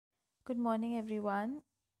Good morning, everyone.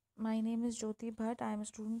 My name is Jyoti Bhatt. I am a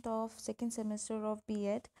student of second semester of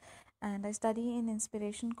B.Ed and I study in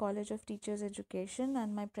Inspiration College of Teachers Education,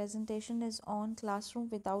 and my presentation is on Classroom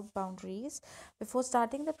Without Boundaries. Before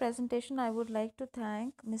starting the presentation, I would like to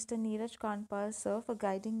thank Mr. Neeraj Kanpal sir for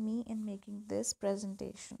guiding me in making this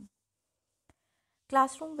presentation.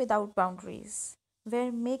 Classroom Without Boundaries.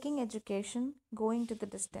 We're making education going to the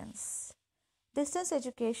distance. Distance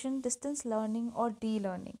education, distance learning, or de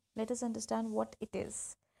learning. Let us understand what it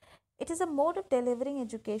is. It is a mode of delivering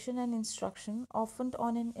education and instruction, often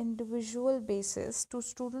on an individual basis, to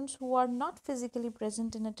students who are not physically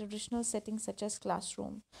present in a traditional setting such as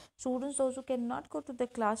classroom. Students, those who cannot go to the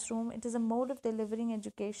classroom, it is a mode of delivering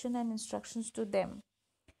education and instructions to them.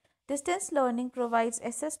 Distance learning provides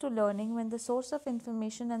access to learning when the source of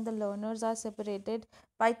information and the learners are separated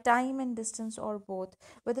by time and distance or both.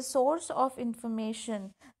 Where the source of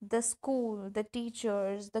information, the school, the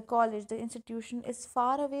teachers, the college, the institution is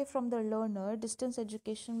far away from the learner, distance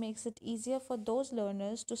education makes it easier for those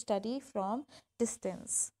learners to study from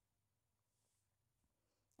distance.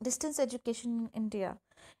 Distance education in India.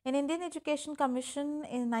 In Indian Education Commission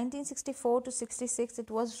in 1964 to 66, it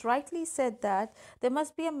was rightly said that there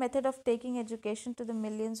must be a method of taking education to the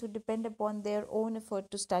millions who depend upon their own effort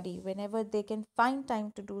to study whenever they can find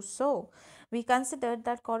time to do so. We considered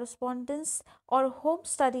that correspondence or home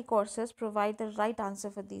study courses provide the right answer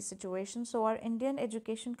for these situations. So our Indian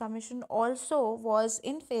Education Commission also was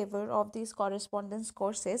in favor of these correspondence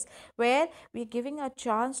courses, where we're giving a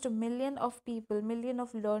chance to million of people, million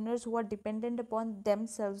of learners who are dependent upon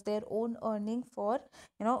themselves, their own earning for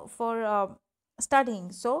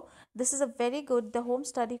studying. So this is a very good, the home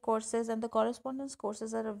study courses and the correspondence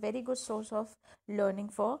courses are a very good source of learning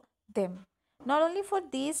for them. Not only for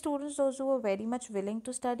these students, those who are very much willing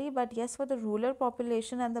to study, but yes, for the rural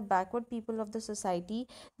population and the backward people of the society,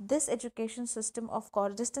 this education system of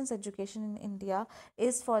distance education in India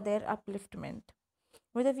is for their upliftment.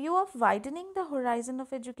 With a view of widening the horizon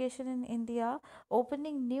of education in India,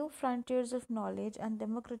 opening new frontiers of knowledge, and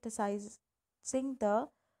democratizing the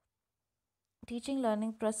teaching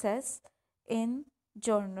learning process in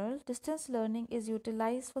journal, distance learning is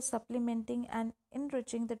utilized for supplementing and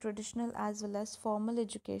enriching the traditional as well as formal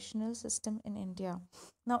educational system in India.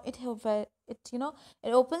 Now it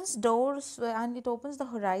opens doors and it opens the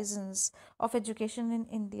horizons of education in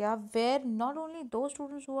India, where not only those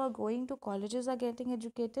students who are going to colleges are getting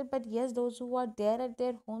educated, but yes, those who are there at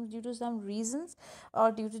their homes due to some reasons,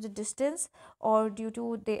 or due to the distance, or due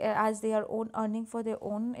to as they are own earning for their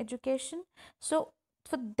own education. So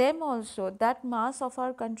for them also, that mass of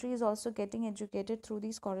our country is also getting educated through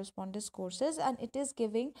these correspondence courses, and it is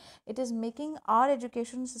making our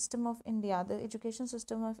education system of India, the education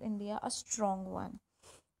system of India, a strong one.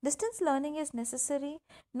 Distance learning is necessary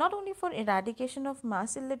not only for eradication of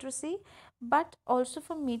mass illiteracy, but also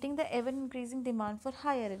for meeting the ever increasing demand for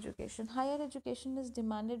higher education. Higher education is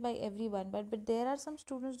demanded by everyone, but there are some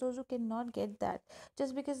students, those who cannot get that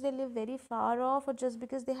just because they live very far off, or just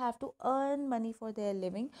because they have to earn money for their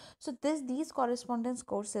living. So these correspondence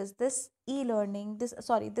courses, this e-learning, this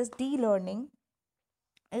de-learning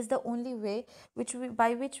is the only way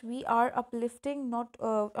by which we are uplifting, not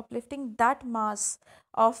uplifting that mass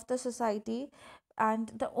of the society.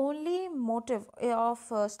 And the only motive of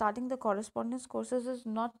starting the correspondence courses is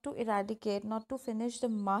not to eradicate, not to finish the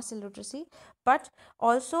mass illiteracy, but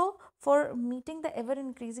also for meeting the ever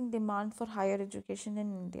increasing demand for higher education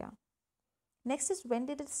in India. Next is, when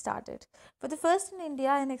did it started? For the first in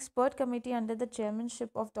India, an expert committee under the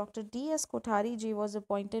chairmanship of Dr. D.S. Kothari ji was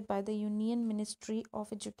appointed by the Union Ministry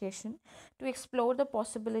of Education to explore the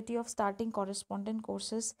possibility of starting correspondent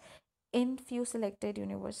courses in few selected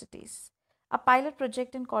universities. A pilot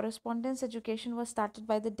project in correspondence education was started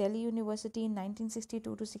by the Delhi University in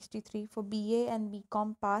 1962 to 63 for BA and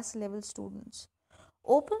BCom pass level students.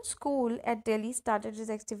 Open School at Delhi started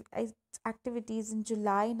its activities in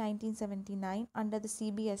July 1979 under the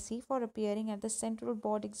CBSE for appearing at the Central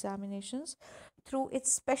Board examinations through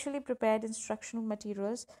its specially prepared instructional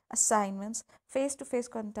materials, assignments, face to face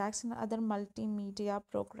contacts, and other multimedia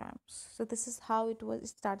programs. So, this is how it was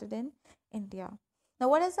started in India. Now,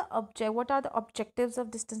 what are the objectives of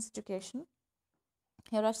distance education?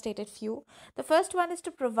 Here I've stated few. The first one is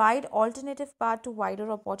to provide alternative path to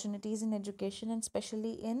wider opportunities in education, and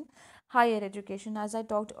especially in higher education. As I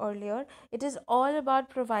talked earlier, it is all about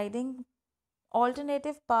providing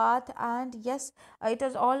alternative path, and yes, it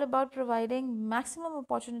is all about providing maximum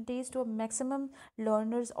opportunities to maximum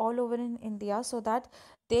learners all over in India, so that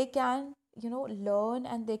they can learn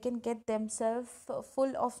and they can get themselves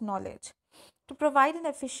full of knowledge. To provide an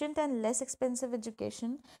efficient and less expensive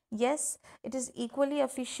education, yes, it is equally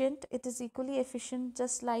efficient. It is equally efficient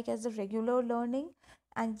just like as the regular learning.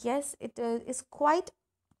 And yes, it is quite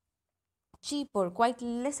cheaper, quite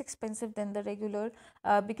less expensive than the regular,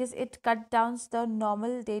 because it cut down the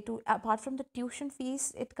normal day to, apart from the tuition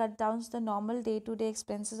fees, it cut down the normal day to day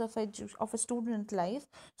expenses of of a student life.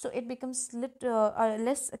 So it becomes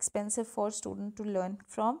less expensive for student to learn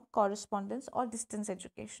from correspondence or distance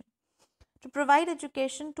education. To provide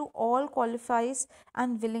education to all qualifies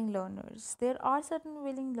and willing learners. There are certain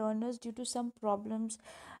willing learners due to some problems.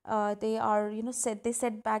 They are, they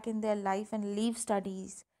set back in their life and leave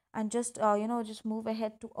studies and just, just move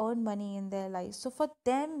ahead to earn money in their lives. So for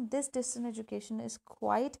them, this distance education is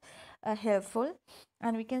quite helpful,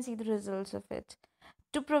 and we can see the results of it.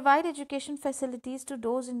 To provide education facilities to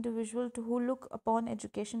those individuals who look upon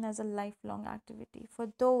education as a lifelong activity,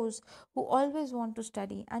 for those who always want to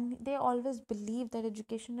study and they always believe that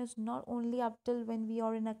education is not only up till when we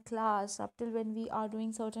are in a class, up till when we are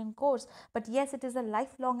doing certain course, but yes, it is a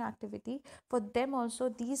lifelong activity. For them also,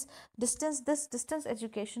 this distance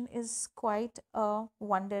education is quite a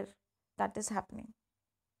wonder that is happening.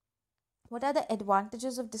 What are the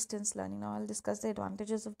advantages of distance learning? Now I'll discuss the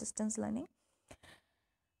advantages of distance learning.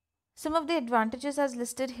 Some of the advantages as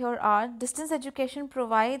listed here are: distance education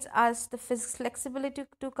provides us the flexibility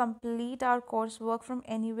to complete our coursework from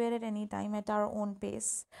anywhere at any time at our own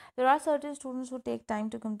pace. There are certain students who take time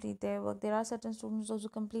to complete their work. There are certain students also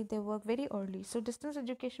complete their work very early. So distance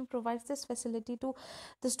education provides this facility to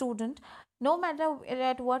the student, no matter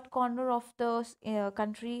at what corner of the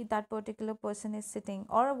country that particular person is sitting,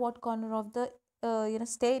 or what corner of the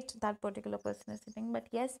state that particular person is sitting. But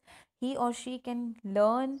yes, he or she can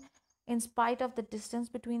learn in spite of the distance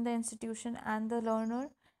between the institution and the learner.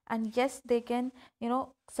 And yes, they can,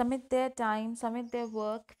 submit their time, submit their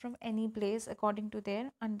work from any place according to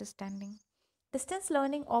their understanding. Distance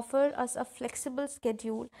learning offers us a flexible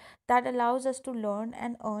schedule that allows us to learn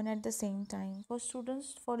and earn at the same time. For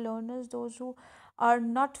students, for learners, those who are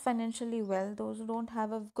not financially well, those who don't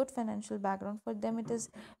have a good financial background, for them it is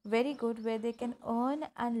very good where they can earn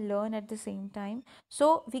and learn at the same time.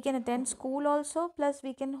 So we can attend school also, plus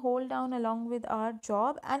we can hold down along with our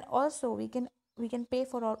job, and also we can pay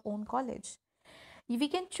for our own college. We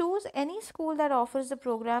can choose any school that offers the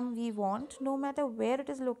program we want, no matter where it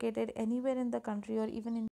is located, anywhere in the country or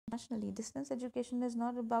even internationally. Distance education is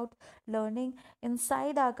not about learning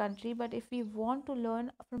inside our country, but if we want to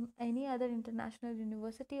learn from any other international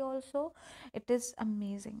university also, it is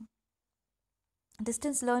amazing.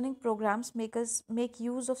 Distance learning programs make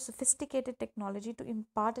use of sophisticated technology to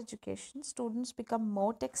impart education. Students become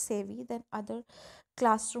more tech savvy than other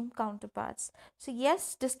classroom counterparts. So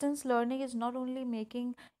yes, distance learning is not only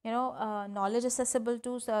making knowledge accessible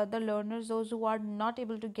to the learners, those who are not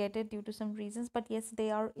able to get it due to some reasons, but yes,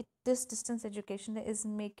 this distance education is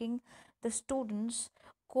making the students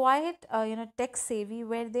quite tech savvy,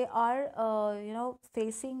 where they are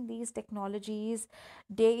facing these technologies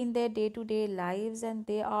day in their day to day lives, and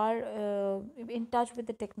they are in touch with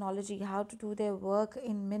the technology, how to do their work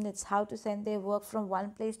in minutes, how to send their work from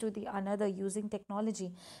one place to the another using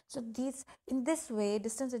technology. So these in this way,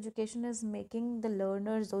 distance education is making the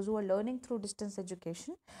learners, those who are learning through distance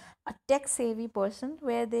education, a tech savvy person,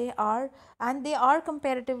 where they are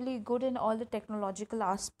comparatively good in all the technological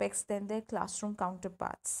aspects than their classroom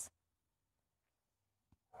counterparts.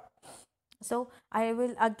 So I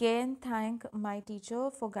will again thank my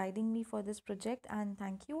teacher for guiding me for this project, and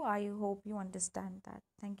thank you. I hope you understand that.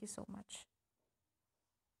 Thank you so much.